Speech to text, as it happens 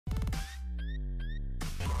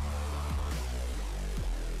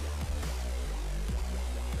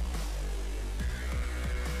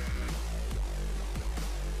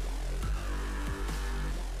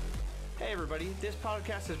Hey everybody, this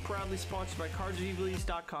podcast is proudly sponsored by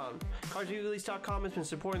CardsRelease.com. CardsRelease.com has been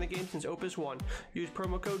supporting the game since Opus 1. Use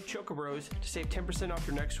promo code CHOCOBROS to save 10% off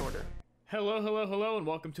your next order. Hello, and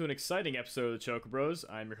welcome to an exciting episode of the Chocobros.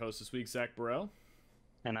 I'm your host this week, Zach Burrell.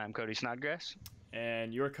 And I'm KODY SNODGRAS.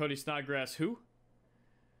 And you're KODY SNODGRAS who?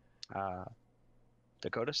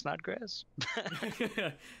 Dakota SNODGRAS?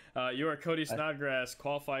 You are KODY SNODGRAS,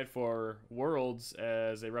 qualified for Worlds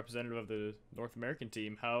as a representative of the North American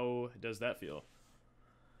team. How does that feel?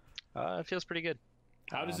 It feels pretty good.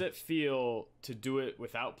 How does it feel to do it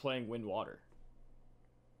without playing Wind Water?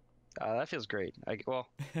 That feels great. I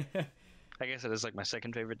guess it is like my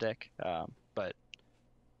second favorite deck. But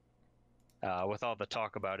with all the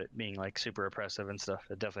talk about it being like super oppressive and stuff,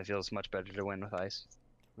 it definitely feels much better to win with ice.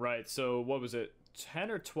 Right, so what was it?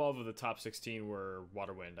 10 or 12 of the top 16 were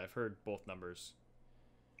Water Wind. I've heard both numbers.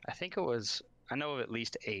 I think it was, I know of at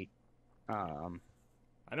least 8. I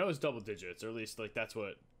know it was double digits, or at least like that's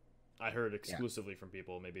what I heard exclusively from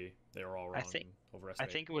people. Maybe they were all wrong. I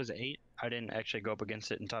think it was 8. I didn't actually go up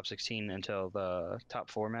against it in top 16 until the top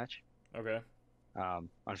 4 match. Okay.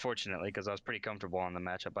 Unfortunately, because I was pretty comfortable on the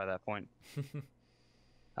matchup by that point.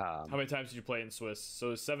 How many times did you play in Swiss? So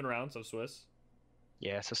it was 7 rounds of Swiss?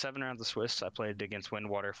 Yeah, so 7 rounds of Swiss. I played against Wind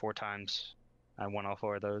Water 4 times. I won all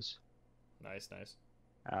 4 of those. Nice.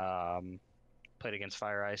 Played against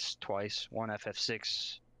Fire Ice twice. Won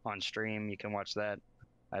FF6 on stream. You can watch that.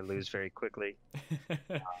 I lose very quickly.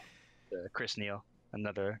 Chris Neal,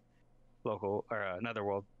 another local or another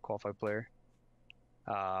world qualified player.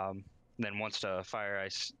 Then once to Fire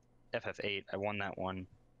Ice FF8, I won that one,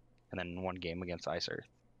 and then one game against Ice Earth.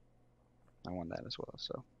 I won that as well.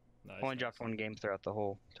 So only dropped one game throughout the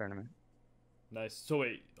whole tournament. Nice. So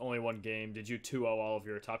wait, only one game. Did you 2-0 all of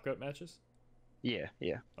your Top Cut matches? Yeah.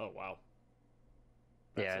 Oh wow.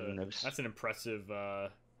 That's that's an impressive.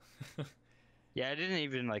 Yeah, I didn't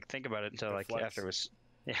even like think about it until like after it was.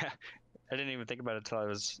 Yeah, I didn't even think about it until I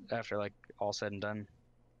was after like all said and done.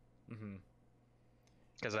 Mm-hmm.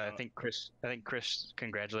 Because I think Chris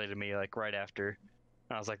congratulated me like right after,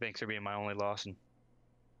 and I was like, "Thanks for being my only loss and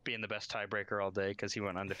being the best tiebreaker all day," because he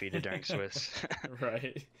went undefeated during Swiss.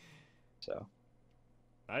 Right. So.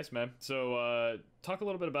 Nice, man. So talk a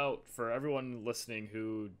little bit about, for everyone listening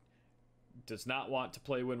who does not want to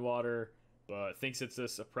play Wind Water but thinks it's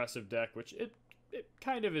this oppressive deck, which it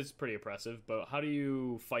kind of is pretty oppressive, but how do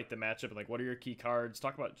you fight the matchup, and like what are your key cards?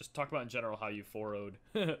 Talk about in general how you 4-0'd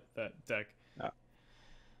that deck.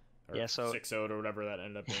 Or 6-0'd or whatever that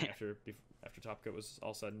ended up being after Top Cut was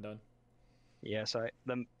all said and done. Yeah, so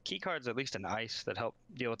the key cards, at least in Ice, that help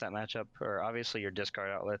deal with that matchup are obviously your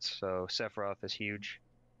discard outlets. So Sephiroth is huge.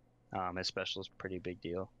 His special is a pretty big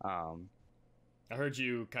deal. I heard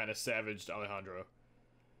you kind of savaged Alejandro.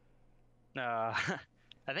 I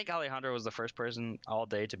think Alejandro was the first person all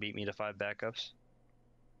day to beat me to 5 backups,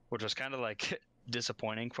 which was kind of like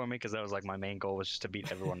disappointing for me because that was like my main goal, was just to beat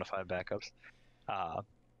everyone to 5 backups.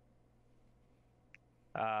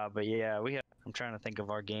 But yeah, I'm trying to think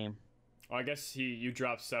of our game. Well, I guess you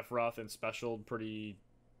dropped Sephiroth and specialed pretty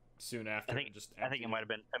soon after. I think it might have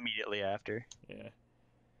been immediately after. Yeah.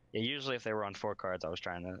 Yeah, usually if they were on 4 cards, I was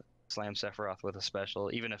trying to slam Sephiroth with a special,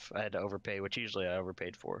 even if I had to overpay, which usually I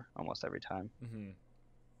overpaid for almost every time.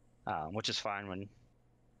 Mm-hmm. Which is fine when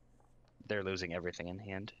they're losing everything in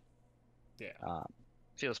hand. Yeah.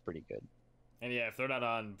 Feels pretty good. And yeah, if they're not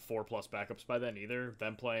on 4+ backups by then either,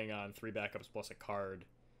 them playing on 3 backups plus a card,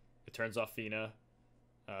 it turns off Fina,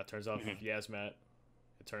 turns off Yasmet,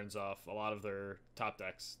 it turns off a lot of their top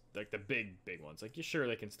decks, like the big ones. Like, sure,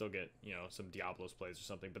 they can still get, some Diablos plays or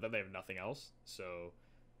something, but then they have nothing else, so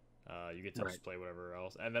you get to just play whatever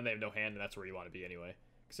else. And then they have no hand, and that's where you want to be anyway.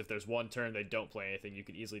 Because if there's one turn they don't play anything, you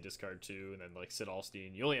could easily discard 2, and then like Sid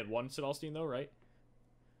Alstein. You only had 1 Sid Alstein though, right?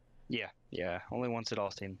 Yeah, only 1 Sid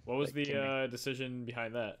Alstein. What was the decision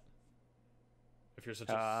behind that? If you're such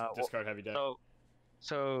a discard-heavy deck.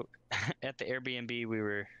 So at the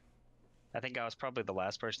Airbnb, I think I was probably the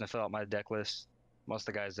last person to fill out my deck list. Most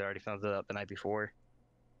of the guys had already filled it out the night before.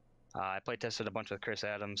 I play tested a bunch with Chris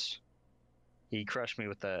Adams. He crushed me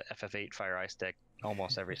with the FF8 Fire Ice deck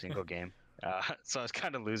almost every single game. So I was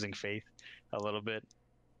kind of losing faith a little bit.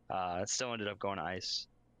 It still ended up going to Ice.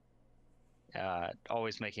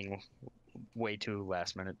 Always making way too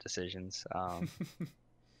last-minute decisions.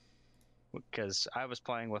 Because I was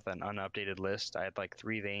playing with an unupdated list. I had like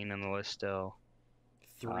 3 Vayne in the list still.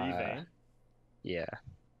 3 Vayne? Yeah,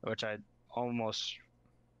 which I almost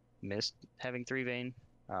missed having 3 Vayne.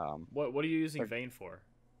 What are you using Vayne for?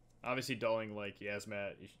 Obviously dulling like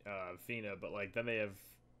Yasmet, Fina, but like then they have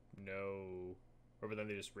no, or then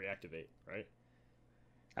they just reactivate, right?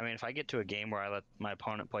 I mean, if I get to a game where I let my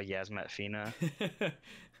opponent play Yasmet Fina,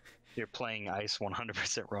 you're playing ice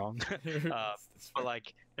 100% wrong. But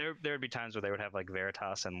like, there would be times where they would have like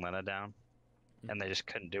Veritas and Lena down, and they just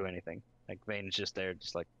couldn't do anything. Like Vane's just there,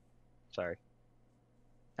 just like, sorry.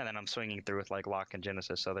 And then I'm swinging through with like Locke and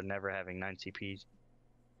Genesis, so they're never having 9 CPs.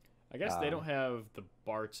 I guess they don't have the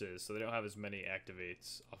Bartzes, so they don't have as many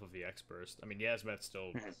activates off of the X-Burst. I mean, Yasmet's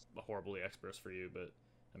still horribly X-Burst for you, but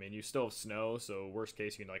I mean, you still have Snow, so worst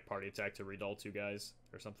case, you can like party attack to redull 2 guys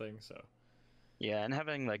or something, so. Yeah, and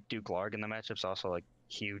having like Duke Larg in the matchup's also like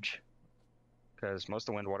huge, because most of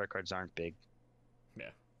the Wind Water cards aren't big.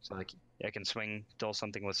 Yeah. So like, I can swing, dull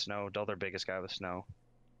something with Snow, dull their biggest guy with Snow.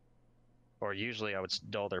 Or usually I would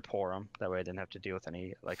dull their Porum, that way I didn't have to deal with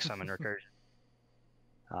any like summon recursion.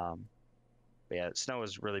 But yeah, Snow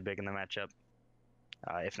is really big in the matchup,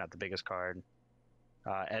 if not the biggest card.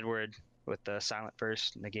 Edward with the Silent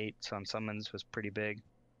Burst negate on summons was pretty big.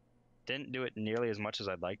 Didn't do it nearly as much as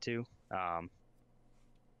I'd like to,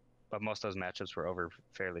 but most of those matchups were over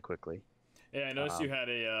fairly quickly. Yeah, I noticed you had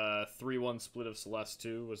a 3-1 split of Celeste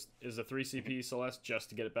too. Is the 3 CP Celeste just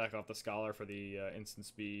to get it back off the Scholar for the instant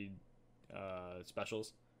speed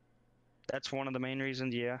specials? That's one of the main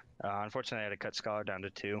reasons, yeah. Unfortunately, I had to cut Scholar down to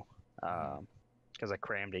 2 because I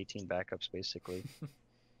crammed 18 backups, basically.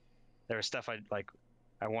 There was stuff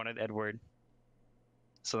I wanted Edward,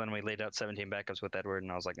 so then we laid out 17 backups with Edward,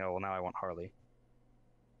 and I was like, oh, well, now I want Harley.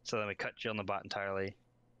 So then we cut Jill in the bot entirely,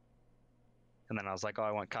 and then I was like, oh,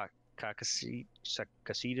 I want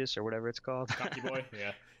Casitas or whatever it's called. Cocky boy,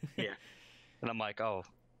 yeah. Yeah. And I'm like, oh,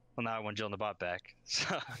 well, now I want Jill in the bot back.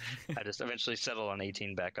 So I just eventually settled on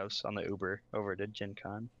 18 backups on the Uber over to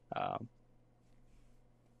Gencon.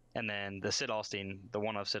 And then the Sid Alstein, the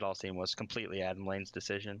one-of Sid Alstein was completely Adam Lane's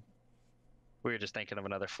decision. We were just thinking of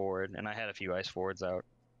another forward, and I had a few ice forwards out.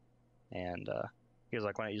 And he was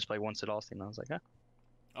like, why don't you just play one Sid Alstein? And I was like, huh.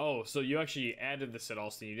 Oh, so you actually added the Sid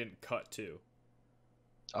Alstein, you didn't cut too.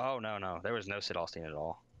 Oh, no. There was no Sid Alstein at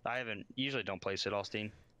all. I usually don't play Sid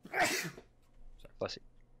Alstein. Sorry. Bless you.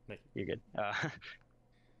 You're good.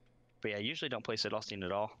 But yeah, I usually don't play Sid Alstein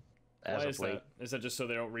at all. Why is that? Is that just so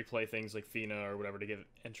they don't replay things like Fina or whatever to give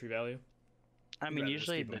entry value? I mean,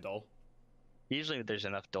 usually dull. Usually there's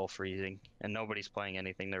enough dull freezing, and nobody's playing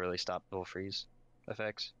anything to really stop dull freeze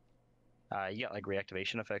effects. You got like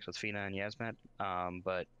reactivation effects with Fina and Yasmet,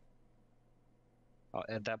 but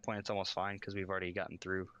at that point it's almost fine because we've already gotten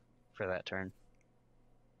through for that turn.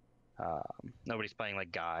 Nobody's playing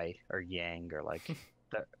like Guy or Yang or like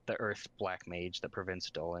the Earth Black Mage that prevents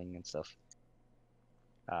dulling and stuff.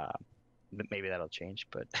 Maybe that'll change,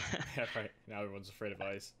 but yeah, right. Now everyone's afraid of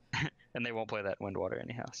ice, and they won't play that Wind Water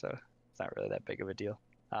anyhow, so it's not really that big of a deal.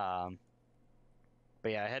 But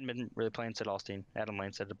yeah, I hadn't been really playing Sid Alstein. Adam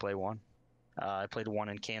Lane said to play one. I played one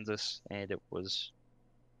in Kansas, and it was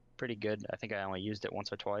pretty good. I think I only used it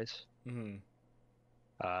once or twice. Mm-hmm.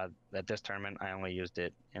 At this tournament, I only used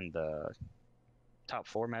it in the top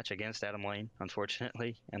 4 match against Adam Lane,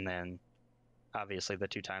 unfortunately, and then obviously the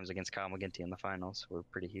 2 times against Kyle McGinty in the finals were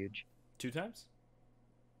pretty huge. 2 times?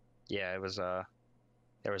 Yeah, it was. There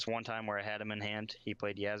was one time where I had him in hand. He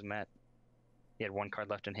played Yasmet. He had 1 card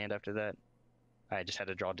left in hand after that. I just had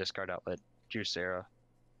to draw discard outlet, drew Sarah,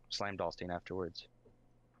 slammed Alstein afterwards.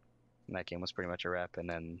 And that game was pretty much a wrap. And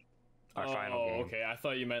then our final game. Oh, okay. I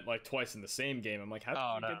thought you meant like twice in the same game. I'm like,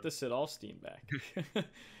 how did you get the Sid Alstein back?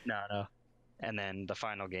 No. And then the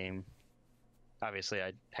final game, obviously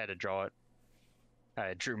I had to draw it.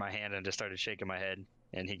 I drew my hand and just started shaking my head.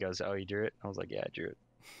 And he goes, oh, you drew it? I was like, yeah, I drew it.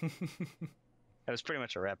 It was pretty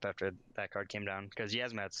much a wrap after that card came down. Because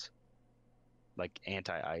Yasmet's like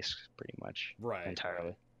anti-ice pretty much. Right.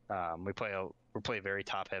 Entirely. Right. We play very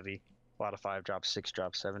top heavy. A lot of 5 drops, 6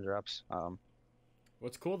 drops, 7 drops.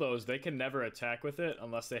 What's cool though is they can never attack with it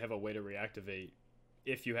unless they have a way to reactivate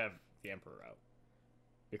if you have the Emperor out.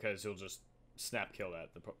 Because he'll just snap kill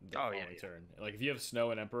that the following turn. Like if you have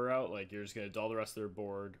Snow and Emperor out, like you're just gonna dull the rest of their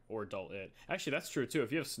board or dull it. Actually, that's true too.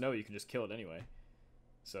 If you have Snow, you can just kill it anyway.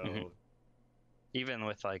 So even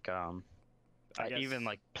with like even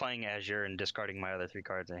like playing Azure and discarding my other 3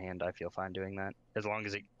 cards in hand, I feel fine doing that. As long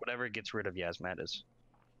as whatever gets rid of Yasmet is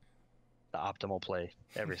the optimal play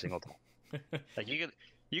every single time. Like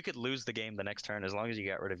you could lose the game the next turn as long as you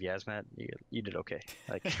got rid of Yasmet. You did okay.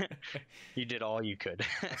 Like you did all you could.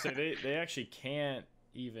 So they actually can't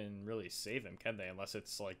even really save him, can they? Unless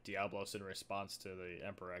it's like Diablos in response to the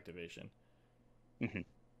Emperor activation.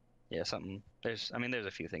 Yeah, something. There's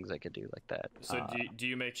a few things I could do like that. So do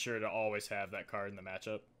you make sure to always have that card in the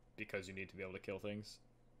matchup because you need to be able to kill things?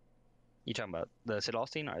 You talking about the Sid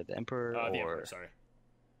Alstein or the Emperor? The Emperor, sorry.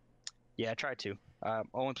 Yeah, I tried to.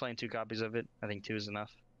 Only playing 2 copies of it. I think 2 is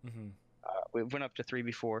enough. Mm-hmm. We went up to 3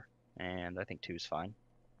 before, and I think 2 is fine.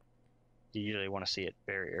 You usually want to see it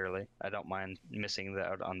very early. I don't mind missing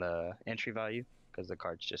out on the entry value because the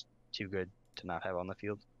card's just too good to not have on the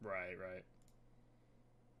field. Right, right.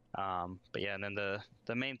 But yeah, and then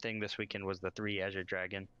the main thing this weekend was the 3 Azure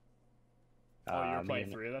Dragon. Oh, you were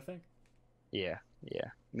playing 3 of that thing? Yeah, yeah.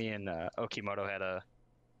 Me and Okimoto had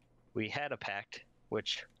a pact,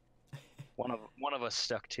 which one of us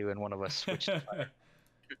stuck to, and one of us switched to fire.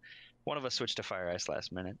 One of us switched to Fire Ice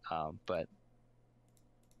last minute. But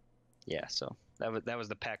yeah, so that was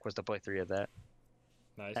the pack, was to play 3 of that.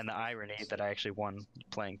 Nice. And the irony that I actually won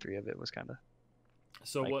playing 3 of it was kind of.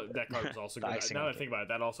 So like, what, that card was also good. Now that I think about it,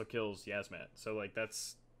 that also kills Yasmat. So like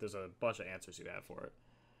there's a bunch of answers you have for it.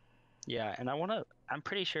 Yeah, and I'm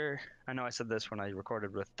pretty sure, I know I said this when I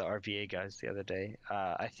recorded with the RVA guys the other day.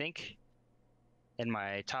 I think in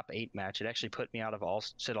my top 8 match, it actually put me out of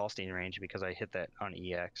Sid Alstein range because I hit that on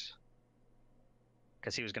EX.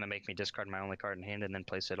 Because he was going to make me discard my only card in hand and then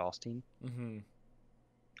play Sid Alstein. Mm-hmm.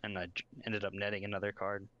 And I ended up netting another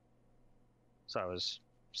card. So I was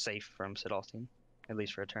safe from Sid Alstein, at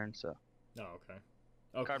least for a turn, so. Oh, okay.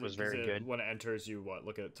 Oh, card was very good. When it enters, you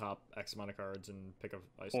look at top X amount of cards and pick a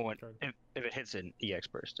ice card? If it hits an EX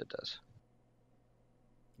burst, it does.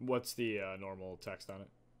 What's the normal text on it?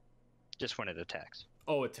 Just when it attacks.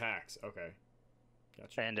 Oh, attacks. Okay.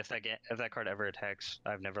 Gotcha. And if that card ever attacks,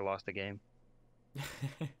 I've never lost a game.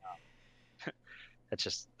 It's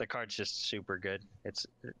just, the card's just super good.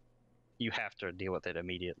 You have to deal with it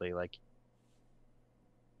immediately, like,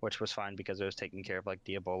 which was fine because it was taking care of like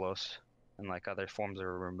Diabolos and like other forms of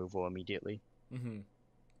removal immediately. Mm-hmm.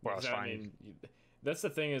 Well, it's fine. I mean, that's the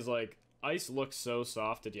thing, is like ice looks so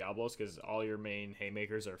soft to Diablos because all your main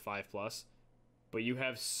haymakers are 5+, but you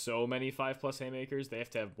have so many 5+ haymakers. They have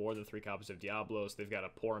to have more than 3 copies of Diablos. They've got to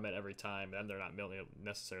pour them at every time, and they're not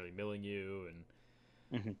necessarily milling you. And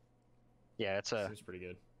mm-hmm. Yeah, it's pretty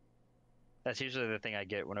good. That's usually the thing I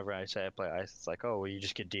get whenever I say I play ice. It's like, oh, well, you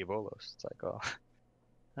just get Diabolos. It's like, oh,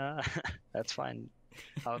 that's fine.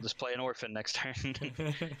 I'll just play an Orphan next turn.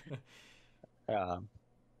 Yeah,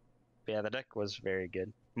 the deck was very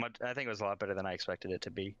good. I think it was a lot better than I expected it to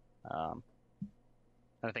be. I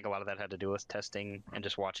think a lot of that had to do with testing and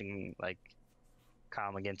just watching like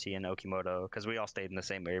Kyle McGinty and Okimoto, because we all stayed in the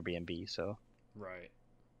same Airbnb, so right,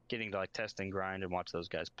 getting to like test and grind and watch those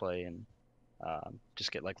guys play and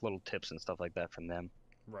just get like little tips and stuff like that from them.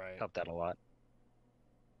 Right, helped out a lot.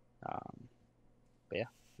 But yeah,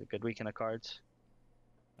 a good weekend of cards.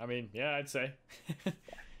 I mean, yeah, I'd say.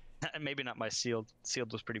 Maybe not my sealed.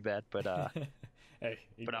 Sealed was pretty bad, but hey,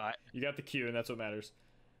 you got the Q, and that's what matters.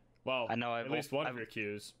 Well, I know at least one of your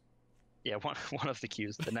Qs. Yeah, one of the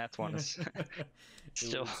Qs. The Nats one is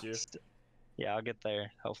still. Yeah, I'll get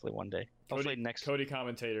there hopefully one day. Hopefully next. KODY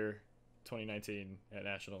commentator, 2019 at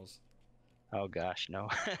Nationals. Oh gosh, no.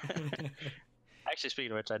 Actually,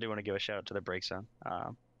 speaking of which, I do want to give a shout out to the Break Zone.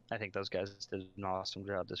 I think those guys did an awesome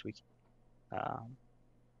job this week.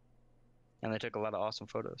 And they took a lot of awesome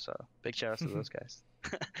photos, so big shout out to those guys.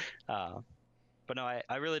 But no,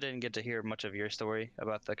 I really didn't get to hear much of your story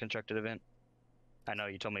about the constructed event. I know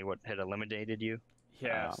you told me what had eliminated you.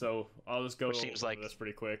 Yeah, so I'll just go over like this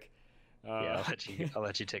pretty quick. Yeah, I'll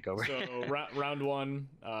let you take over. So round one,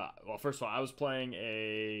 well, first of all, I was playing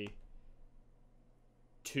a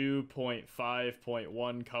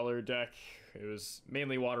 2.5.1 color deck. It was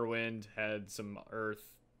mainly Water Wind, had some Earth,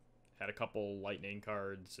 had a couple Lightning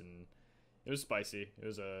cards, and it was spicy. It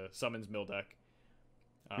was a Summons Mill deck.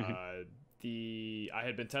 I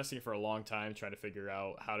had been testing for a long time, trying to figure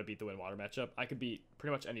out how to beat the Wind-Water matchup. I could beat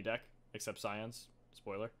pretty much any deck except Scions.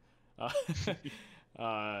 Spoiler.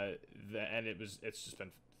 And it's just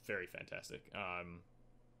been very fantastic.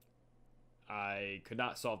 I could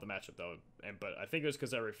not solve the matchup though, but I think it was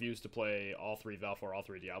because I refused to play all 3 Valfor, all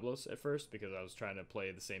 3 Diablos at first, because I was trying to play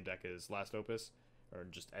the same deck as Last Opus, or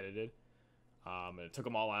just edited. And it took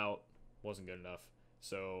them all out. Wasn't good enough.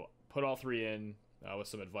 So put all 3 in with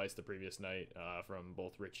some advice the previous night from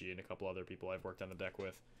both Richie and a couple other people I've worked on the deck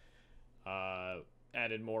with.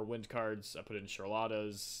 Added more wind cards. I put in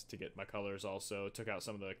Charlottas to get my colors also. Took out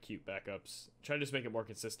some of the cute backups. Tried to just make it more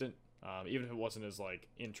consistent, even if it wasn't as like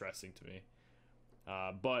interesting to me.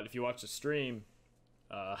 But if you watch the stream,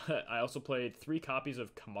 I also played 3 copies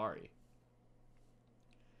of Kamari.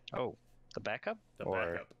 Oh, the backup?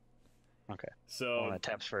 Backup. Okay. So one that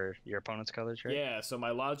taps for your opponent's colors, right? Yeah, so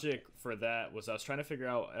my logic for that was I was trying to figure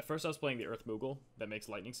out, at first I was playing the Earth Moogle that makes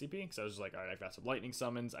Lightning CP, because I was just like, alright, I've got some Lightning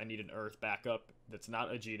summons, I need an Earth backup that's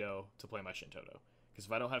not a Jito to play my Shintoto. Because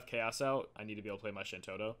if I don't have Chaos out, I need to be able to play my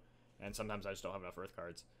Shintoto. and sometimes I just don't have enough Earth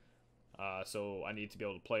cards. So I need to be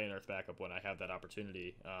able to play an Earth backup when I have that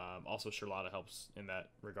opportunity. Also, Charlotta helps in that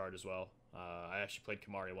regard as well. I actually played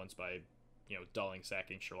Kimahri once by, dulling,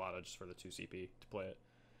 sacking Charlotta just for the 2 CP to play it.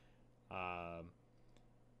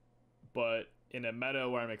 But in a meta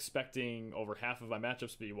where I'm expecting over half of my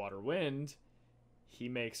matchups to be Water Wind, he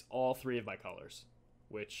makes all 3 of my colors.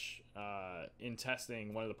 Which, in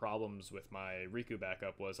testing, one of the problems with my Riku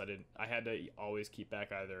backup was I had to always keep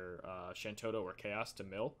back either Shantoto or Chaos to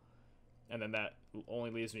mill. And then that only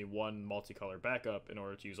leaves me 1 multicolor backup in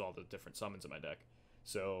order to use all the different summons in my deck.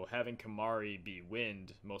 So having Kimahri be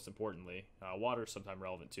wind, most importantly, water's sometimes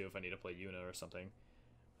relevant too if I need to play Yuna or something.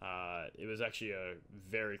 It was actually a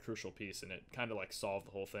very crucial piece, and it kind of like solved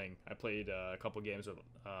the whole thing. I played a couple games with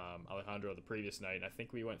Alejandro the previous night, and I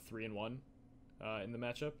think we went 3-1 in the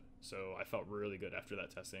matchup. So I felt really good after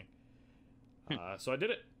that testing. So I did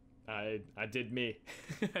it. I did me.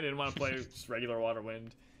 I didn't want to play just regular water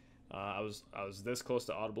wind. I was this close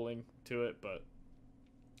to audibling to it, but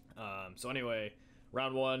so anyway,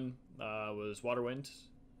 round 1 was water wind.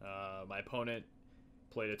 My opponent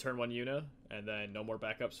played a turn 1 Yuna and then no more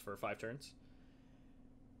backups for 5 turns.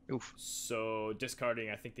 Oof. So discarding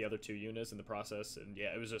I think the other 2 Yunas in the process, and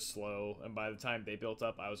yeah, it was just slow, and by the time they built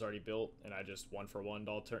up I was already built, and I just 1 for 1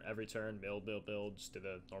 all turn every turn, build, just did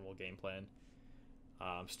the normal game plan.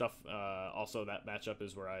 Also that matchup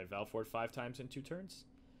is where I Valfor'd 5 times in 2 turns.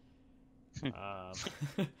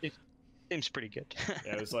 It seems pretty good.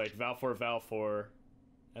 Yeah, it was like Valfor,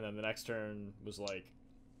 and then the next turn was like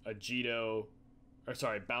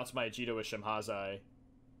bounce my Ajito with Shemhazai,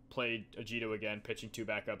 played Ajito again, pitching 2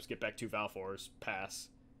 backups, get back 2 Valfors, pass,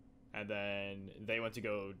 and then they went to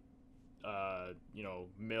go,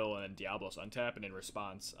 mill and then Diablos untap, and in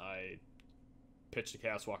response, I pitched a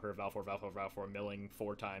Chaos Walker, Valfor, milling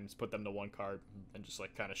 4 times, put them to 1 card, and just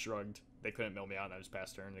like kind of shrugged. They couldn't mill me out, and I just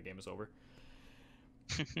passed turn, and the game was over.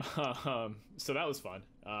 So that was fun.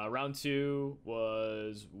 Round 2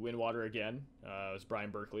 was Windwater again. It was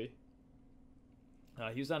Brian Berkeley.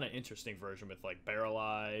 He was on an interesting version with like Barrel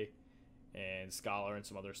Eye and Scholar and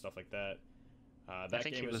some other stuff like that. That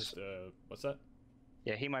game was what's that?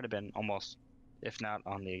 Yeah, he might have been almost, if not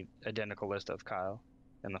on the identical list of Kyle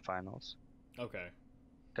in the finals. Okay.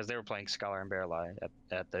 Because they were playing Scholar and Barrel Eye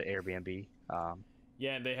at the Airbnb.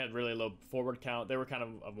 Yeah, and they had really low forward count. They were kind of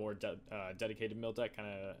a more dedicated mill deck, kind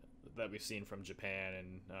of that we've seen from Japan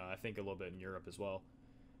and I think a little bit in Europe as well,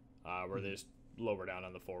 where they just lower down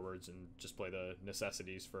on the forwards and just play the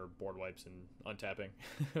necessities for board wipes and untapping,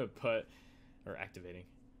 or activating.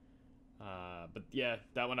 But yeah,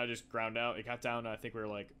 that one I just ground out. It got down. I think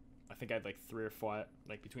I had like 3 or 4,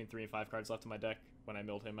 like between 3 and 5 cards left in my deck when I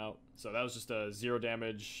milled him out. So that was just a 0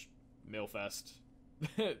 damage mill fest.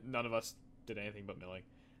 None of us did anything but milling.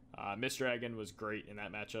 Mist Dragon was great in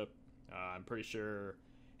that matchup. I'm pretty sure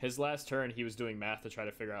his last turn he was doing math to try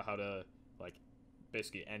to figure out how to like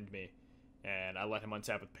basically end me, and I let him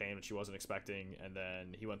untap with Pain, which he wasn't expecting, and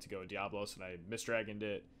then he went to go Diablos, and I Mist Dragoned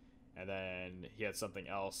it, and then he had something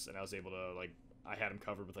else, and I was able to like I had him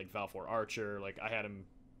covered with like Valfor Archer, like I had him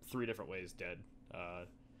 3 different ways dead.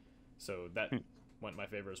 So that went in my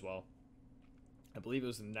favor as well. I believe it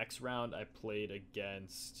was the next round I played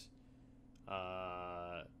against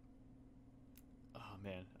I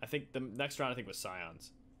think the next round was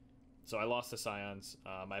Scions. So I lost to Scions.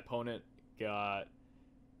 My opponent got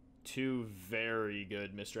 2 very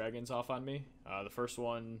good Mist Dragons off on me. The first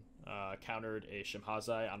one countered a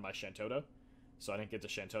Shemhazai on my Shantoto, so I didn't get to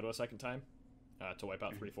Shantoto a second time to wipe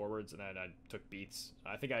out 3 forwards, and then I took beats.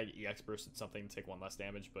 I think I EX bursted something to take 1 less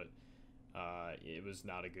damage, but it was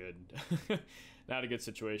not a good not a good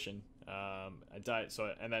situation. I died,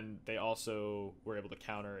 and then they also were able to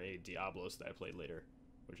counter a Diablos that I played later,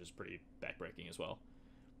 which is pretty backbreaking as well.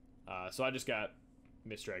 So I just got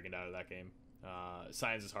Mist Dragoned out of that game.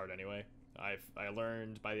 Science is hard anyway. I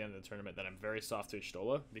learned by the end of the tournament that I'm very soft to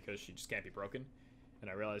Ishtola because she just can't be broken, and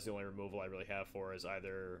I realized the only removal I really have for is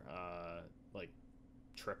either like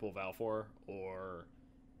triple Valfor or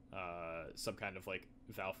some kind of like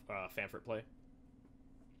Fanfurt play.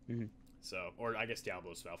 Mm-hmm. So, or I guess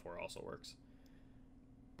Diablo's Valfor also works,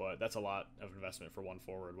 but that's a lot of investment for 1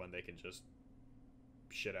 forward when they can just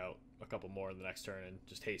shit out a couple more in the next turn and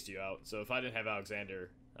just haste you out. So if I didn't have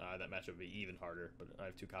Alexander, that matchup would be even harder, but I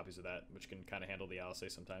have 2 copies of that, which can kind of handle the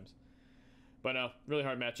Alisei sometimes. But no, really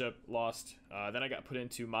hard matchup, lost. Then I got put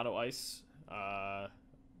into Mono Ice,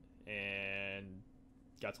 and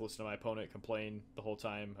got to listen to my opponent complain the whole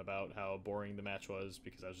time about how boring the match was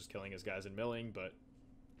because I was just killing his guys and milling, but,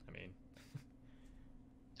 I mean,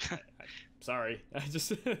 Sorry, I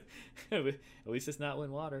just at least it's not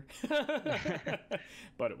wind water,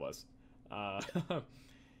 but it was.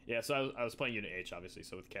 Yeah, so I was playing Unit H obviously,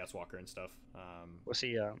 so with Cass Walker and stuff. Was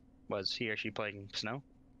he actually playing snow,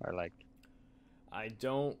 or like? I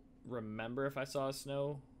don't remember if I saw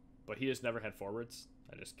snow, but he just never had forwards.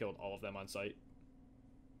 I just killed all of them on sight.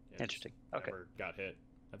 Interesting. Okay. Never got hit.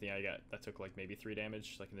 I think that took like maybe 3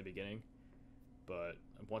 damage like in the beginning, but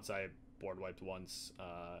once I board wiped once,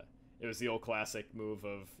 it was the old classic move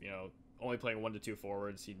of only playing 1 to 2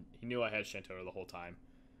 forwards. He knew I had Shantoto the whole time,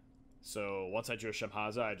 so once I drew a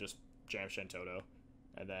Shimhaza, I just jammed Shantoto,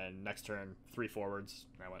 and then next turn 3 forwards.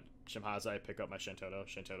 I went Shimhaza, I pick up my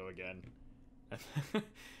Shantoto again,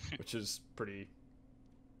 which is pretty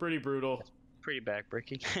brutal. That's pretty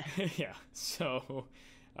backbreaking. Yeah. So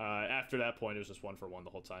after that point, it was just 1 for 1 the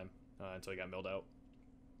whole time until he got milled out.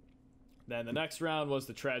 Then the next round was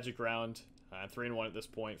the tragic round. I'm 3-1 at this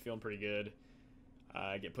point, feeling pretty good.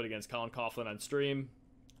 I get put against Colin Coughlin on stream,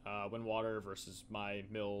 Windwater versus my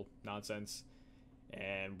mill nonsense,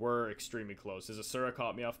 and we're extremely close. His Asura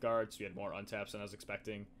caught me off guard, so we had more untaps than I was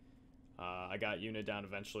expecting. I got unit down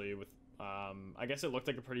eventually with, I guess it looked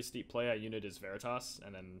like a pretty steep play. I unit his Veritas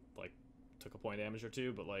and then like took a point damage or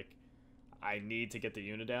 2, but like I need to get the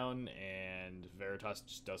unit down, and Veritas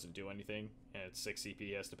just doesn't do anything, and it's 6 CP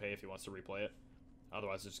he has to pay if he wants to replay it.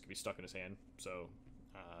 Otherwise, it's just going to be stuck in his hand. So,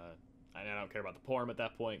 I don't care about the Porum at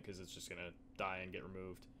that point, because it's just going to die and get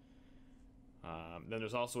removed. Then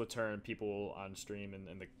there's also a turn people on stream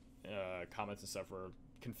and the comments and stuff were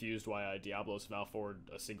confused why I Diablos Val forward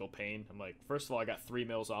a single pane. I'm like, first of all, I got 3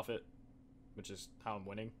 mills off it, which is how I'm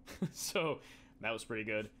winning. So, that was pretty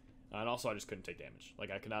good. And also, I just couldn't take damage.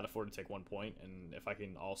 Like, I could not afford to take 1 point, and if I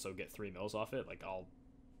can also get 3 mills off it, like, I'll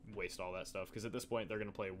waste all that stuff. Because at this point, they're going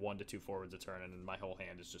to play 1 to 2 forwards a turn, and my whole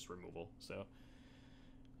hand is just removal. So,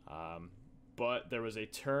 but there was a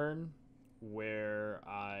turn where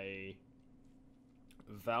I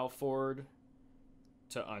Val forward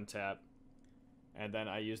to untap, and then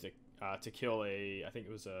I used it to kill I think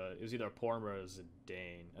it was either a Porum or a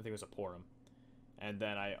Zidane. I think it was a Porum. And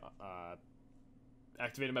then I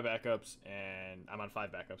activated my backups, and I'm on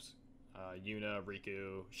 5 backups. Yuna,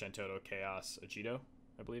 RikWho, Shantoto, Chaos, Ajido,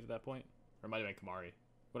 I believe at that point. Or it might have been Kamari.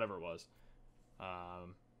 Whatever it was.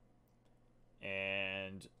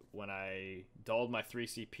 And when I dulled my 3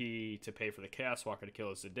 CP to pay for the Chaos Walker to kill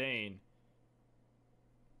a Zidane,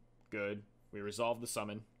 good. We resolved the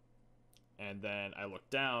summon. And then I looked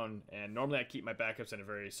down, and normally I keep my backups in a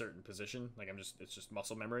very certain position. Like, it's just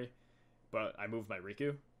muscle memory. But I moved my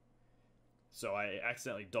RikWho. So I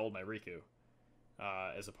accidentally dulled my RikWho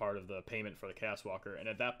as a part of the payment for the Chaos Walker. And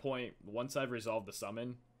at that point, once I've resolved the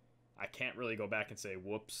summon, I can't really go back and say,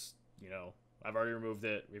 whoops, I've already removed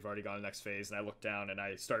it. We've already gone to the next phase. And I look down and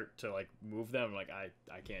I start to like move them. I'm like,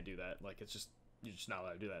 I can't do that. Like, you're just not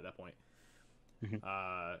allowed to do that at that point.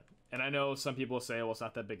 And I know some people say, well, it's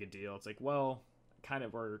not that big a deal. It's like, well, kind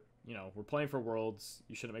of, we're playing for Worlds.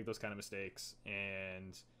 You shouldn't make those kind of mistakes.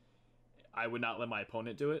 And I would not let my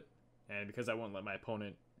opponent do it. And because I won't let my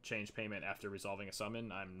opponent change payment after resolving a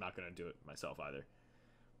summon, I'm not going to do it myself either.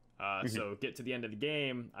 So get to the end of the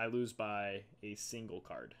game, I lose by a single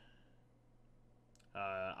card.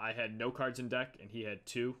 I had no cards in deck, and he had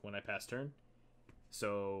 2 when I passed turn.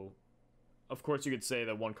 So, of course, you could say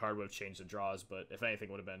that 1 card would have changed the draws, but if anything,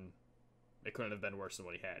 it couldn't have been worse than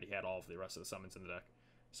what he had. He had all of the rest of the summons in the deck,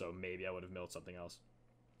 so maybe I would have milled something else.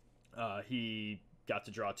 He got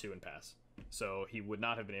to draw 2 and pass. So he would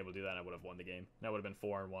not have been able to do that, and I would have won the game. And I would have been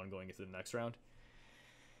 4-1 going into the next round.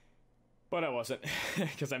 But I wasn't,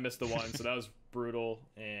 because I missed the 1, so that was brutal,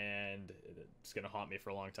 and it's going to haunt me for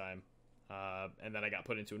a long time. And then I got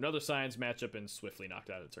put into another Science matchup and swiftly knocked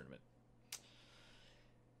out of the tournament.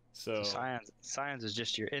 So Science is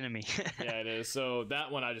just your enemy. Yeah, it is. So that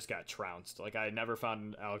one I just got trounced. Like, I never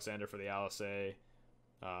found Alexander for the LSA.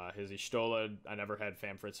 His Ishtola, I never had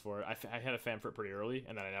Famfrits for it. I had a Famfrit pretty early,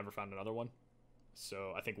 and then I never found another one.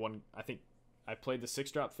 So I think I played the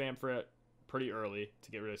 6-drop Famfrit pretty early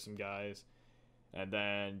to get rid of some guys, and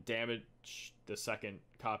then damaged the second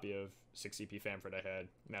copy of 6 CP Famfrit I had,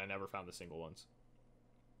 and I never found the single ones.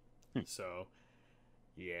 So,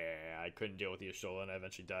 yeah, I couldn't deal with the Ishtola, and I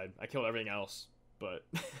eventually died. I killed everything else, but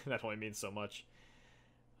that only means so much.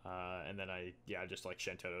 And then I just like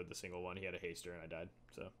Shantoto'd the single one. He had a haster and I died.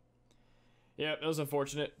 So, yeah, it was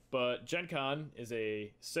unfortunate. But Gencon is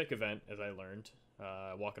a sick event, as I learned.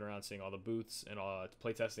 Walking around, seeing all the booths and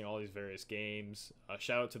playtesting all these various games.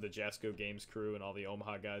 Shout out to the Jasco Games crew and all the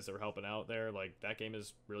Omaha guys that were helping out there. Like, that game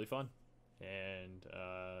is really fun. And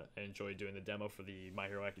I enjoyed doing the demo for the My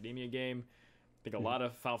Hero Academia game. think a lot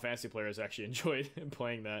of Final Fantasy players actually enjoyed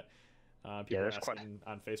playing that. People there's asking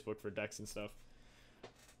on Facebook for decks and stuff.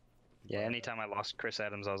 Yeah, anytime I lost Chris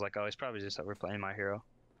Adams, I was like, oh, he's probably just over playing My Hero.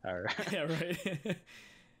 Or Yeah, right.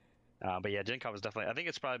 but yeah, Gen Con was definitely, I think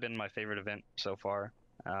it's probably been my favorite event so far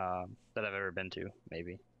that I've ever been to,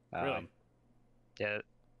 maybe. Really? Yeah,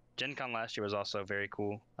 Gen Con last year was also very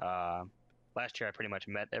cool. Last year I pretty much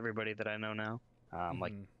met everybody that I know now,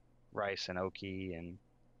 like Rice and Oki, and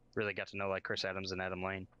really got to know like Chris Adams and Adam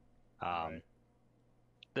Lane. Right.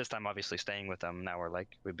 This time obviously staying with them, now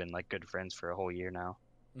we've been like good friends for a whole year now.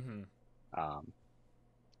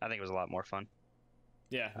 I think it was a lot more fun.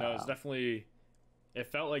 Yeah, no, it's definitely. It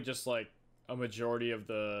felt like just like a majority of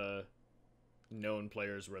the known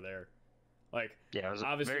players were there. Like, yeah, it was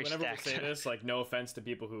obviously, very whenever stacked. we say this, like, no offense to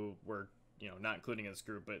people who were, not including in this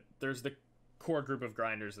group, but there's the core group of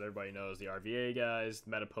grinders that everybody knows: the RVA guys,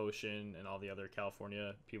 Meta Potion, and all the other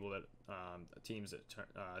California people that teams that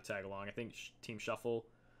tag along. I think Team Shuffle.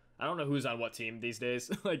 I don't know who's on what team these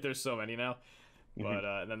days. Like, there's so many now. But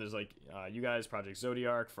and then there's like you guys, Project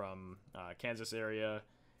Zodiac from Kansas area,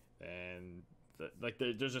 and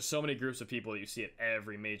there's just so many groups of people that you see at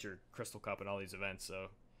every major Crystal Cup and all these events. So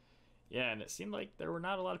yeah, and it seemed like there were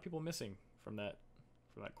not a lot of people missing from that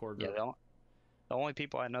core group. Yeah, the only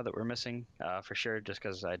people I know that were missing for sure, just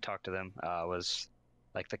because I talked to them, was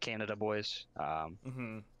like the Canada boys,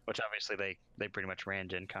 which obviously they pretty much ran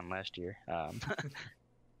Gen Con last year.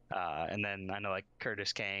 And then I know like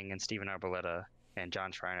Curtis Kang and Steven Arboleta and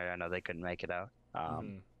John Schreiner, I know they couldn't make it out.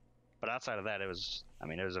 But outside of that, it was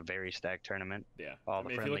a very stacked tournament. Yeah. All the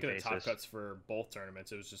if friendly you look at the top faces. cuts for both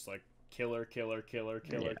tournaments, it was just like killer.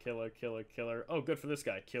 Oh, good for this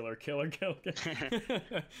guy. Killer.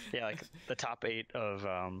 Yeah, like the top 8 of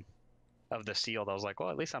the sealed, I was like, well,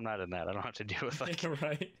 at least I'm not in that. I don't have to deal with like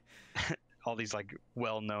right. all these like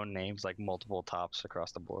well-known names, like multiple tops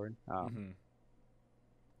across the board.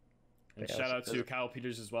 And yeah, shout out to Kyle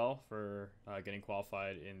Peters as well for getting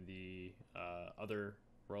qualified in the other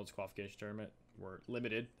World's Qualification Tournament. We're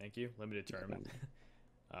limited, thank you, limited tournament.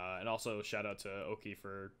 And also shout out to Oki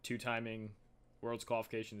for 2-timing World's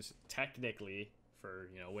Qualifications, technically for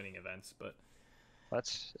winning events, but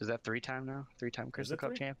is that 3-time now? 3-time Crystal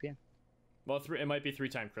Cup champion? Well, it might be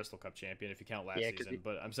 3-time Crystal Cup champion if you count last season,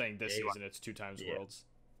 but I'm saying this season it's 2 times Worlds.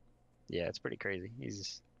 Yeah, it's pretty crazy.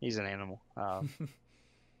 He's an animal.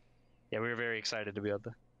 Yeah, we were very excited to be able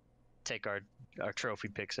to take our trophy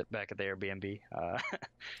picks back at the Airbnb. Oh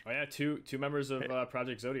yeah, two members of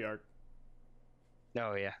Project Zodiac.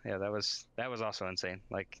 Oh yeah, that was also insane.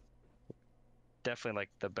 Like, definitely like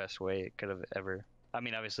the best way it could have ever. I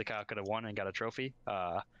mean, obviously Kyle could have won and got a trophy.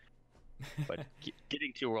 But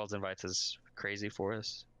getting 2 Worlds invites is crazy for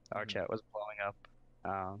us. Our chat was blowing up.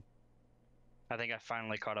 I think I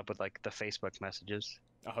finally caught up with like the Facebook messages.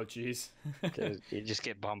 Oh jeez. You just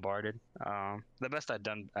get bombarded. The best I'd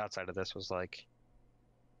done outside of this was like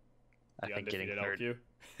I think getting third. LQ?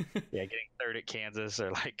 Yeah, getting third at Kansas,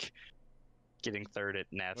 or like getting third at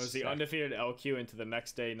Nats. Was the undefeated LQ into the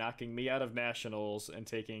next day, knocking me out of nationals and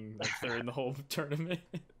taking like third in the whole tournament?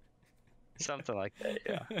 Something like that.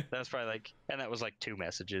 Yeah, that was probably like, and that was like 2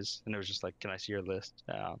 messages, and it was just like, "Can I see your list?"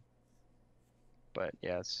 But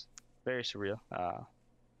yeah, it's very surreal.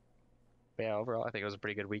 But yeah, overall, I think it was a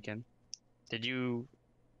pretty good weekend. How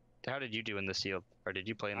did you do in the sealed, or did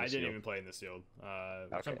you play in the sealed? I didn't even play in the sealed. Which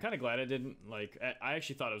Okay. I'm kind of glad I didn't. Like, I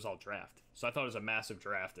actually thought it was all draft, so I thought it was a massive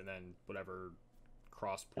draft and then whatever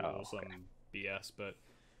cross pool some BS. But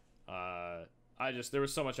there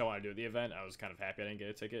was so much I wanted to do at the event. I was kind of happy I didn't get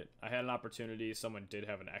a ticket. I had an opportunity. Someone did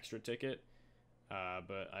have an extra ticket,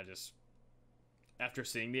 but I just, after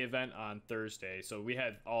seeing the event on Thursday, so we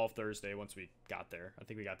had all Thursday once we got there. I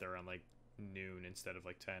think we got there around like noon instead of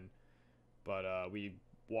like 10. But we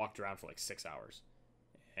walked around for like 6 hours,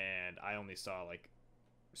 and I only saw like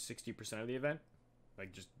 60% of the event. Like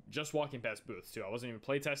just walking past booths too. I wasn't even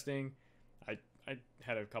play testing. I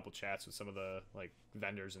had a couple chats with some of the like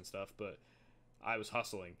vendors and stuff, but I was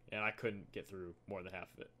hustling and I couldn't get through more than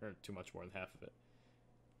half of it, or too much more than half of it.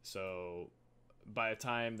 So by the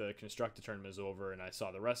time the constructed tournament was over and I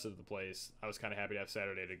saw the rest of the place, I was kind of happy to have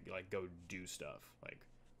Saturday to like go do stuff, like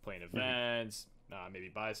playing events, maybe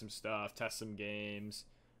buy some stuff, test some games.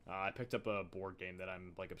 I picked up a board game that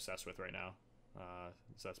I'm like obsessed with right now,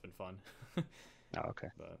 so that's been fun. Oh, okay.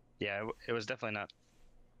 But yeah, it was definitely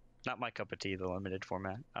not my cup of tea, the limited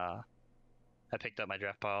format. I picked up my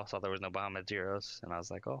draft pile, saw there was no Bahamut Zeros, and I was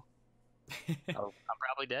like, oh, I'm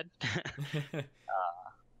probably dead.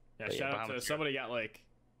 Yeah, shout out to somebody got like,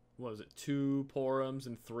 what was it, 2 Porums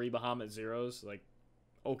and 3 Bahamut Zeros. Like,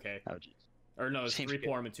 okay. Oh, geez. Or no, it's Seems 3 good.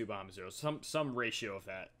 Porm and 2 Bahama Zeros. Some ratio of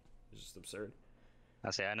that is just absurd.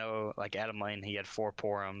 I know like Adam Lane, he had 4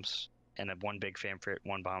 Porums and 1 big Famfrit,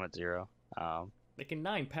 1 Bahamut Zero. Like in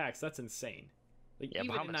 9 packs, that's insane. Like Yeah,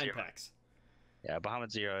 even in Bahamut 9 Zero. packs. Yeah,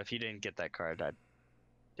 Bahamut Zero. If you didn't get that card,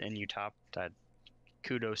 and you topped,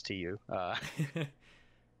 kudos to you. But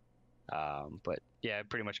yeah, it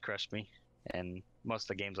pretty much crushed me, and most of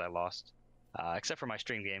the games I lost, except for my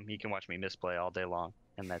stream game. You can watch me misplay all day long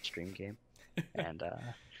in that stream game, and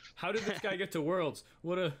How did this guy get to Worlds?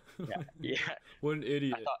 What a yeah. what an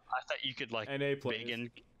idiot. I thought you could like NA players. Bagon.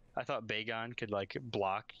 I thought Bagon could like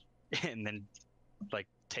block and then like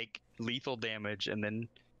take lethal damage and then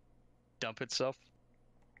dump itself.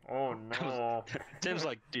 Oh no. Tim's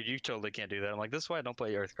like, dude, you totally can't do that. I'm like, this is why I don't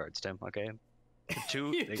play Earth cards, Tim. Okay.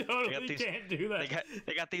 You totally can't do that.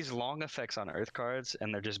 They got these long effects on Earth cards,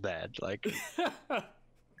 and they're just bad. Like,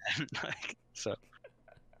 like so.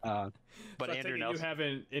 But So Andrew you Nelson,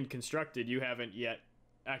 haven't in constructed. You haven't yet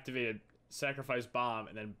activated sacrifice bomb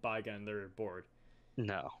and then bygone their board.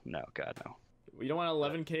 no, God, no. You don't want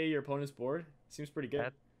 11k your opponent's board? Seems pretty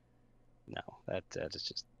good. That is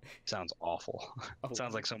just sounds awful. Oh,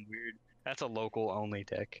 Sounds like some weird. That's a local only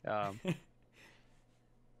deck.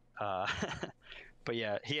 But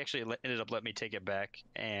yeah, he actually ended up letting me take it back,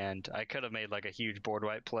 and I could have made like a huge board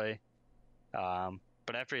wipe play.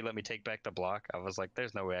 But after he let me take back the block, I was like,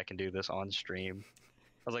 "There's no way I can do this on stream."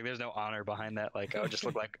 I was like, "There's no honor behind that. Like, I would just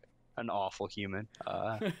look like an awful human."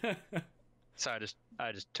 So I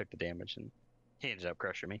just took the damage, and he ended up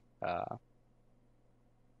crushing me.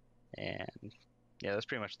 And yeah, that's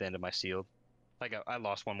pretty much the end of my sealed. Like I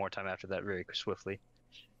lost one more time after that very swiftly.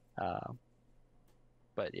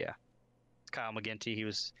 But yeah, Kyle McGinty, he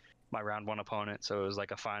was my round 1 opponent, so it was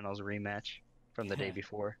like a finals rematch from the day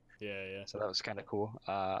before. Yeah. So that was kind of cool.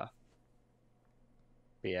 But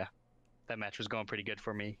yeah, that match was going pretty good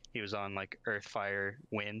for me. He was on like Earth, Fire,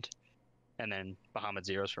 Wind, and then Bahamut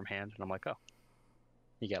Zeros from hand, and I'm like, oh,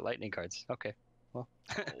 you got lightning cards. Okay, well.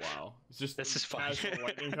 Oh, wow. It's just This is fine. casual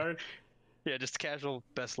lightning card. Yeah, just casual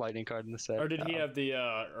best lightning card in the set. Or did he have the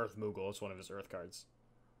Earth Moogle? It's one of his Earth cards.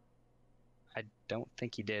 I don't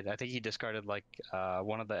think he did. I think he discarded like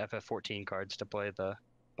one of the FF14 cards to play the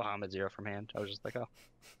Bahamut Zero from hand. I was just like, oh,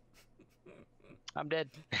 I'm dead.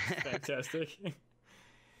 Fantastic.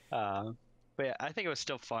 But yeah, I think it was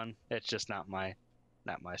still fun. It's just not my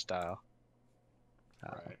style.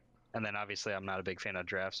 Right. And then obviously I'm not a big fan of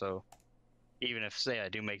draft, so even if say I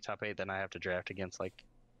do make top 8, then I have to draft against like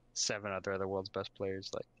 7 other world's best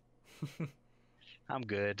players. Like, I'm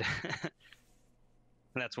good.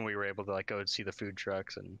 And that's when we were able to like go and see the food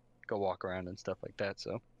trucks and go walk around and stuff like that.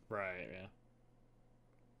 So Right, yeah.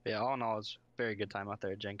 yeah, all in all, it's a very good time out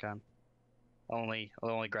there at Gencon. The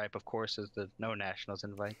only gripe, of course, is the no nationals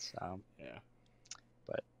invites. Yeah.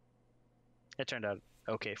 But it turned out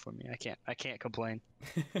okay for me. I can't complain.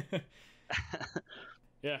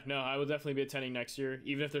 Yeah, no, I will definitely be attending next year.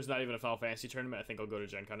 Even if there's not even a Final Fantasy tournament, I think I'll go to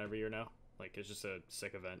Gen Con every year now. Like, it's just a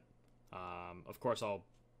sick event. Of course, I'll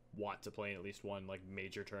want to play in at least one, like,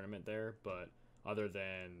 major tournament there, but other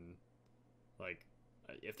than, like,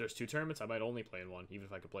 if there's 2 tournaments, I might only play in one, even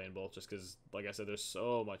if I could play in both, just because, like I said, there's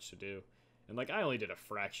so much to do. And, like, I only did a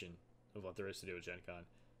fraction of what there is to do at Gen Con.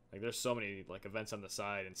 Like, there's so many, like, events on the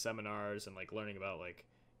side and seminars and, like, learning about, like,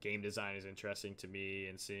 game design is interesting to me,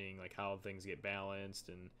 and seeing like how things get balanced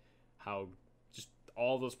and how just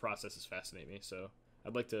all those processes fascinate me. So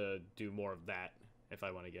I'd like to do more of that if I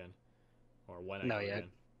went again, or when I go again.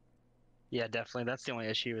 Yeah, definitely. That's the only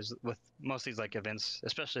issue is with most of these like events,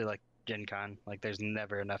 especially like Gen Con. Like, there's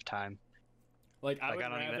never enough time. Like, I would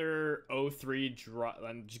rather 03 draw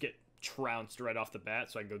and just get trounced right off the bat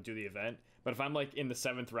so I can go do the event. But if I'm like in the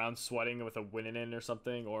 7th round sweating with a win in or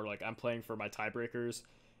something, or like I'm playing for my tiebreakers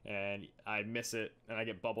and I miss it and I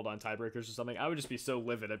get bubbled on tiebreakers or something, I would just be so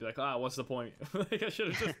livid. I'd be like, what's the point? Like, I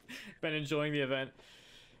should have just been enjoying the event.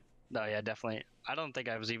 No, yeah, definitely. I don't think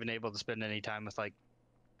I was even able to spend any time with like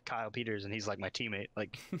Kyle Peters, and he's like my teammate.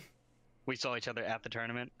 Like, we saw each other at the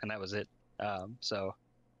tournament and that was it. So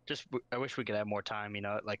just I wish we could have more time, you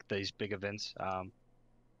know, at like these big events. But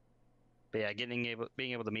yeah, being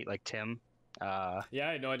able to meet like Tim. Yeah,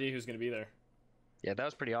 I had no idea who was going to be there. Yeah, that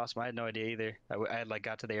was pretty awesome. I had no idea either. I had like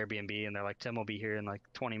got to the Airbnb and they're like, Tim will be here in like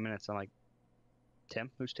 20 minutes. I'm like,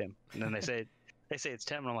 Tim? Who's Tim? And then they say it's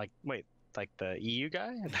Tim, and I'm like, wait, like the EU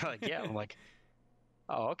guy? And they're like, yeah. I'm like,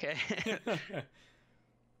 oh, okay.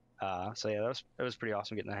 So yeah, it was pretty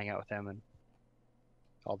awesome getting to hang out with him and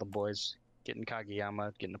all the boys, getting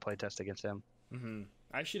Kageyama, getting to play test against him. Mm-hmm.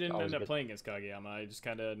 I actually didn't end up playing against Kageyama. I just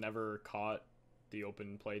kind of never caught the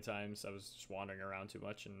open play times. I was just wandering around too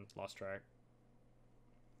much and lost track.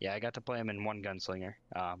 Yeah, I got to play him in one gunslinger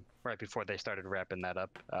right before they started wrapping that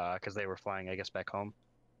up because they were flying, I guess, back home.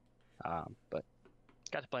 But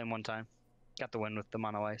got to play him one time. Got the win with the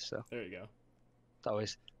mono ice, so There you go.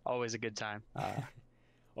 it's always a good time.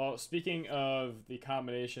 Well, speaking of the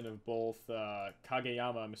combination of both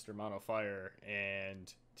Kageyama, Mr. Mono Fire,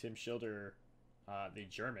 and Tim Schilder, the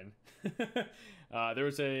German, there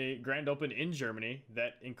was a Grand Open in Germany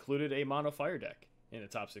that included a Mono Fire deck in the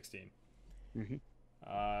top 16. Mm-hmm.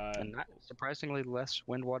 And not surprisingly less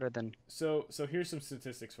wind water than. So here's some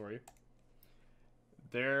statistics for you.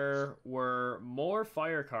 There were more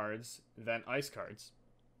fire cards than ice cards,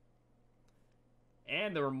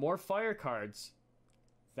 and there were more fire cards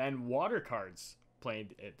than water cards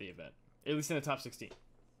played at the event, at least in the top 16.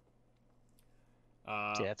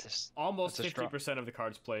 Almost 50% of the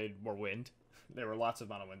cards played were wind. There were lots of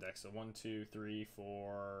mono wind decks. So 1, 2, 3,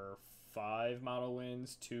 4, 5 mono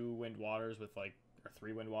winds, 2 wind waters with or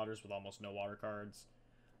 3 wind waters with almost no water cards.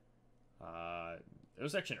 There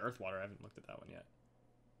was actually an earth water. I haven't looked at that one yet.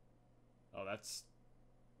 Oh, that's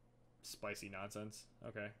spicy nonsense.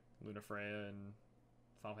 Okay, Luna Freya and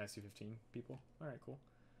Final Fantasy 15 people. All right, cool.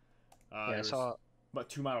 Yeah, I saw. But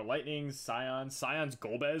 2 mono lightnings, Scion's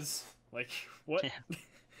Golbez. Like what?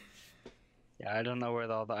 Yeah, I don't know where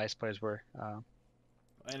all the ice players were. I'll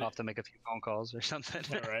have to make a few phone calls or something.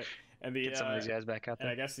 All right, and get some of these guys back out there.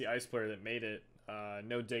 And I guess the ice player that made it,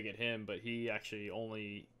 no dig at him, but he actually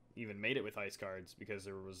only even made it with ice cards because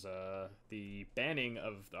there was the banning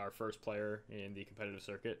of our first player in the competitive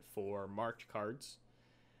circuit for marked cards.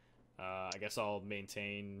 I guess I'll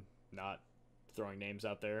maintain not throwing names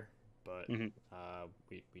out there, but we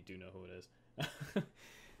do know who it is.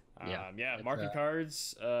 Marking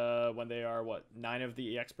cards when they are 9 of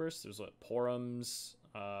the EX bursts. There's Porums,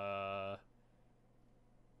 what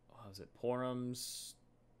was it? Porums,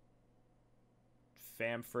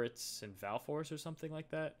 Famfritz, and Valforce or something like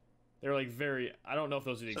that. They're very. I don't know if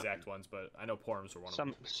those are the exact ones, but I know Porums were one of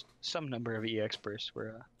them. Some number of EX bursts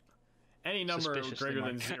were. Any number greater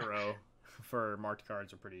than 0 for marked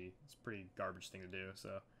cards are it's pretty garbage thing to do.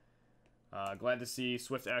 So glad to see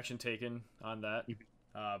swift action taken on that.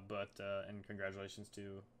 And congratulations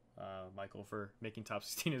to Michael for making top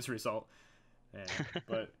 16 as a result.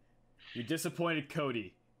 But you disappointed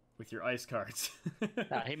KODY with your ice cards.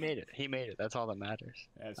 Nah, he made it. He made it. That's all that matters.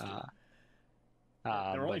 That's true.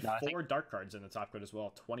 There were only 4 dark cards in the top code as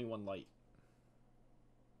well. 21 light.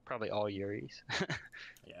 Probably all Yuris.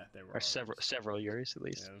 Yeah, there were. Or several Yuris at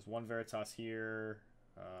least. Yeah, there's 1 Veritas here.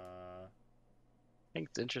 I think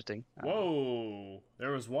it's interesting. Whoa!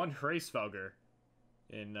 There was 1 Hraesvelgr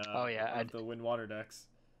in the wind water decks.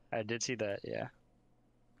 I did see that. Yeah.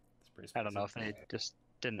 It's pretty spicy. I don't know if they just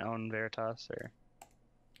didn't own Veritas or.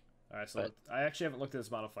 All right, so I actually haven't looked at this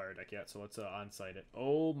Monofire deck yet, so let's on-site it.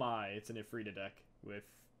 Oh my, it's an Ifrita deck with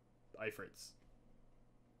Ifrits.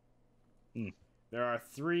 There are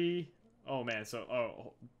 3... Oh man,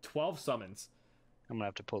 12 summons. I'm going to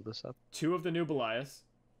have to pull this up. 2 of the new Belias.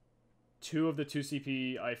 2 of the 2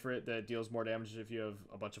 CP Ifrit that deals more damage if you have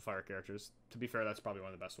a bunch of fire characters. To be fair, that's probably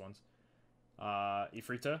one of the best ones.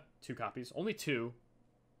 Ifrita, 2 copies. Only 2,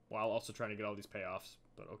 while also trying to get all these payoffs,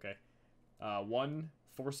 but okay. 1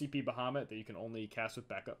 4 CP Bahamut that you can only cast with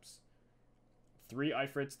backups. 3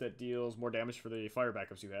 Ifrits that deals more damage for the fire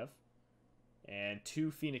backups you have. And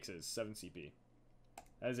 2 Phoenixes, 7 CP.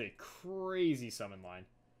 That is a crazy summon line.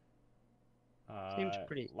 Seems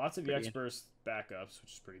pretty. Lots of EX burst backups,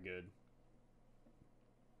 which is pretty good.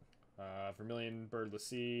 Vermilion Bird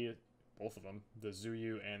Lassie, both of them. The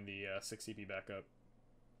Zuyu and the 6 CP backup.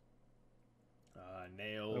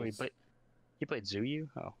 Nails. Oh, he played Zuyu?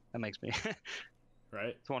 Oh, that makes me...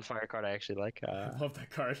 Right? It's 1 fire card I actually like. I love that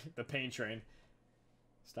card. The Pain Train.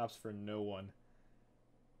 Stops for no one.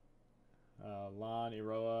 Lon,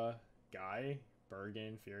 Iroha, Guy,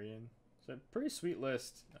 Bergen, Furion. It's a pretty sweet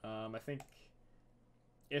list. I think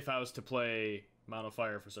if I was to play Mono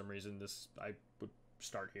Fire for some reason, I would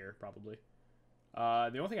start here, probably.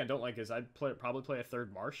 The only thing I don't like is I'd probably play a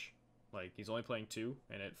 3rd Marsh. He's only playing 2,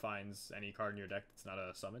 and it finds any card in your deck that's not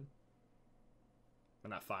a summon.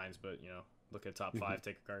 Well, not finds, but, look at top 5,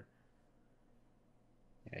 take a card.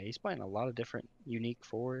 Yeah, he's playing a lot of different unique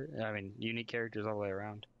characters all the way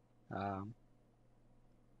around.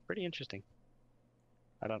 Pretty interesting.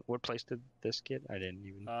 What place did this get? I didn't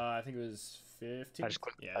even. I think it was 15th. I just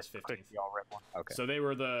clicked. Yeah, it's 15th. The all red one. Okay. So they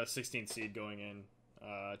were the 16th seed going in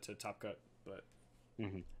to Top Cut, but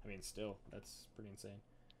still, that's pretty insane.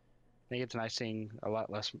 I think it's nice seeing a lot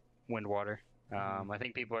less wind water. I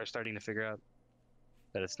think people are starting to figure out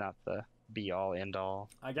that it's not the be all end all.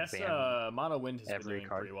 I guess ban Mono Wind has been every doing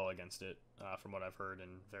card. pretty well against it, from what I've heard in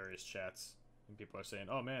various chats. And people are saying,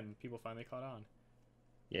 "Oh man, people finally caught on."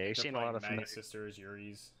 Yeah, you're They're seeing a lot of Maggie Sisters,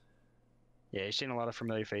 Yuri's, yeah, you're seeing a lot of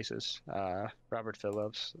familiar faces. Robert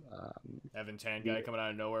Phillips. Evan Tan guy coming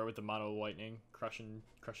out of nowhere with the Mono Lightning, crushing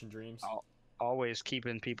dreams. Always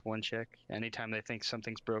keeping people in check. Anytime they think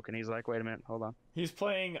something's broken, he's like, "Wait a minute, hold on." He's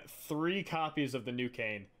playing 3 copies of the new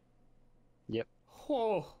Kane. Yep.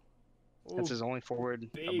 Oh, That's his only forward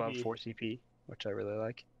above baby. 4 CP, which I really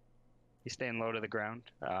like. He's staying low to the ground,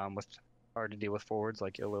 with hard to deal with forwards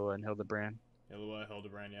like Illua and Hildebrand. Illua,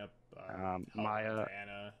 Hildebrand, yep. Maya.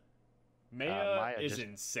 Diana. Maya Maya is just-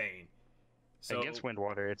 insane. So Against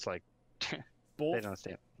Windwater, it's like they both don't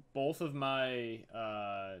stand. both of my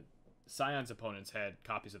Scion's opponents had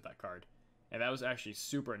copies of that card, and that was actually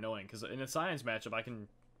super annoying because in a Scion's matchup I can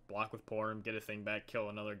block with Porum, get a thing back, kill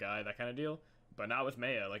another guy, that kind of deal. But not with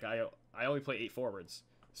Maya. Like I only play 8 forwards,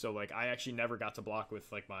 so like I actually never got to block with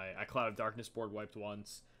like I Cloud of Darkness board wiped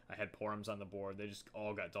once. I had Porums on the board. They just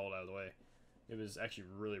all got dulled out of the way. It was actually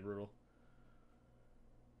really brutal.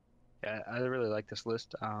 Yeah, I really like this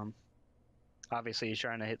list. Obviously, he's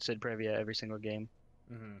trying to hit Sid Previa every single game,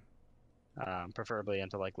 preferably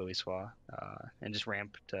into like Louis Suave, and just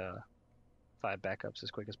ramp to 5 backups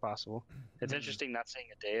as quick as possible. It's interesting not seeing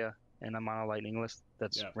a Dea in a Mono Lightning list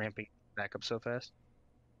that's ramping backup so fast.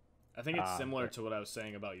 I think it's similar to what I was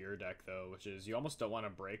saying about your deck, though, which is you almost don't want to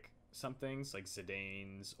break some things like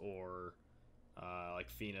Zidane's or like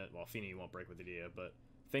Fina. Well, Fina you won't break with Idea, but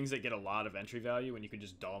things that get a lot of entry value and you can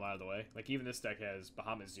just dull them out of the way. Like even this deck has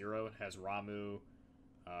Bahamut Zero, it has Ramu,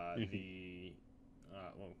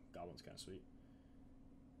 well, Goblin's kind of sweet.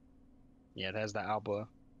 Yeah, it has the Alba.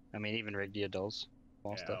 I mean, even Rigdia dulls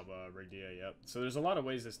all stuff. Alba, Rigdia, yep. So there's a lot of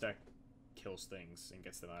ways this deck kills things and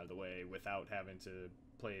gets them out of the way without having to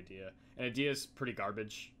play Idea. And Idea's pretty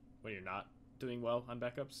garbage when you're not doing well on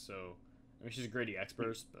backups, so I mean she's a great EX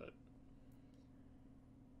burst, but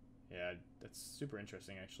yeah, that's super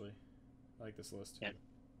interesting actually. I like this list. Yeah.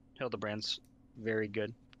 Hildebrand's very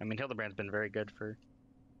good. I mean, Hildebrand's been very good for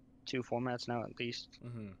 2 formats now at least.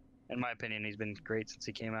 In my opinion, he's been great since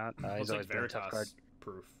he came out. Well, He's it's always like been a tough card. Veritas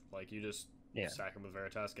proof. Like you just Yeah. sack him with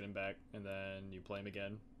Veritas, get him back, and then you play him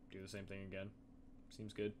again, do the same thing again.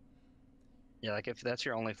 Seems good. Yeah, like if that's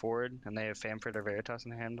your only forward and they have Famfrit or Veritas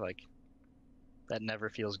in hand, like that never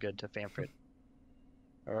feels good to Famfrit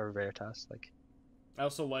or Veritas. Like I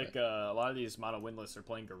also like a lot of these mono win lists are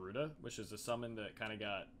playing Garuda, which is a summon that kind of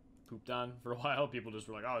got pooped on for a while. People just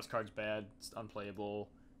were like, "Oh, this card's bad. It's unplayable.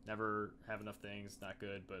 Never have enough things. Not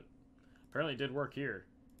good." But apparently, it did work here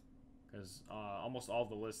because almost all of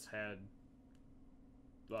the lists had.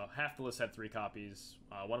 Well, half the list had 3 copies.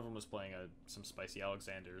 One of them was playing some spicy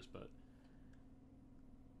Alexanders, but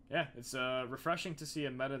yeah, it's refreshing to see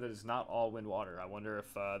a meta that is not all wind water. I wonder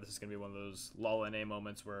if this is going to be one of those lull NA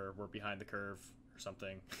moments where we're behind the curve or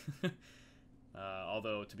something.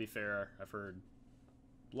 Although, to be fair, I've heard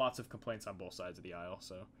lots of complaints on both sides of the aisle,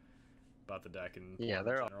 so about the deck and yeah, in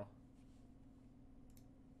they're general.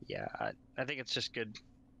 Yeah, I think it's just good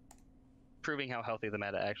proving how healthy the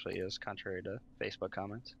meta actually is, contrary to Facebook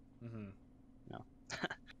comments. No.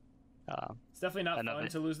 It's definitely not another- fun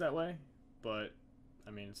to lose that way, but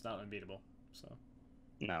I mean, it's not unbeatable. So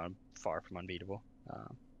No, far from unbeatable. I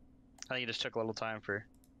think it just took a little time for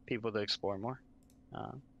people to explore more,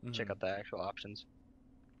 check out the actual options.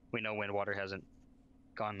 We know Windwater hasn't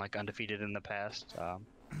gone like undefeated in the past.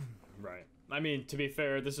 right. I mean, to be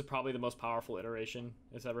fair, this is probably the most powerful iteration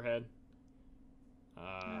it's ever had.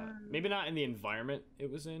 Maybe not in the environment it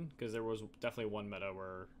was in, because there was definitely one meta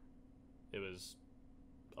where it was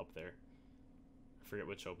up there. I forget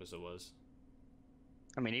which opus it was.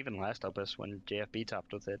 I mean, even last opus when JFB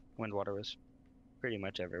topped with it, Windwater was pretty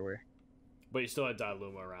much everywhere. But you still had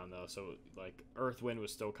Diluma around though, so like Earth Wind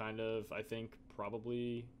was still kind of, I think,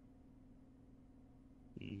 probably.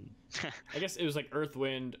 I guess it was like Earth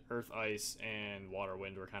Wind, Earth Ice, and Water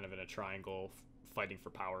Wind were kind of in a triangle fighting for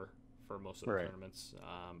power for most of the tournaments.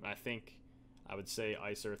 I think I would say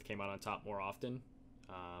Ice Earth came out on top more often,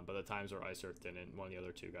 but the times where Ice Earth didn't, one of the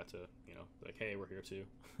other two got to, like, hey, we're here too.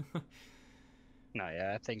 No,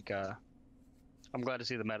 yeah, I think I'm glad to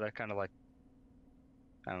see the meta kind of like,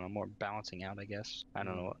 I don't know, more balancing out, I guess. I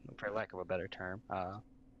don't know, for lack of a better term.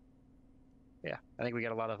 Yeah, I think we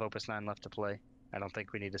got a lot of Opus 9 left to play. I don't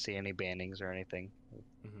think we need to see any bannings or anything.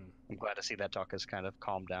 I'm glad to see that talk has kind of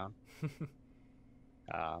calmed down.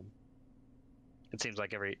 It seems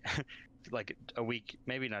like like a week,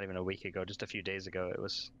 maybe not even a week ago, just a few days ago,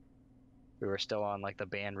 we were still on like the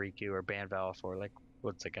ban RikWho or ban Val for like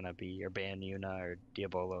what's it gonna be? Or Ban Yuna or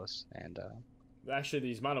Diabolos, and Actually,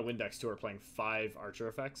 these mono Windex 2 are playing 5 archer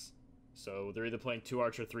effects. So they're either playing 2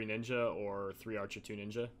 archer, 3 ninja, or 3 archer, 2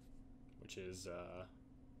 ninja. Which is,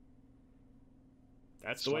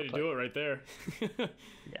 that's the way to do it right there.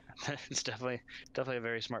 yeah, it's definitely a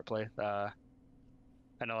very smart play. I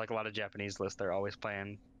know like a lot of Japanese lists, they're always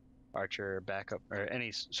playing archer backup, or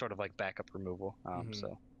any sort of like backup removal.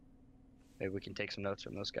 So maybe we can take some notes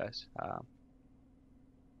from those guys.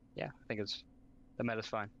 Yeah, I think the meta's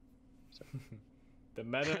fine. So. The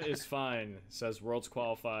meta is fine, says world's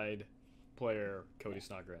qualified player KODY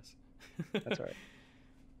SNODGRAS. That's right.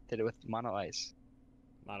 Did it with mono ice.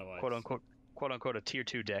 Mono ice. Quote unquote a tier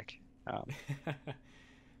 2 deck. I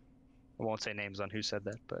won't say names on who said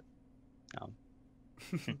that, but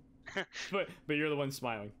but you're the one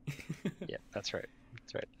smiling. Yeah, that's right.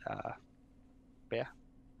 That's right. But yeah,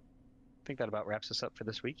 I think that about wraps us up for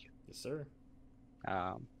this week. Yes, sir.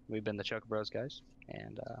 We've been the Chocobros guys,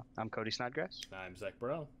 and I'm KODY SNODGRAS. I'm Zach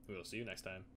Burrell. We will see you next time.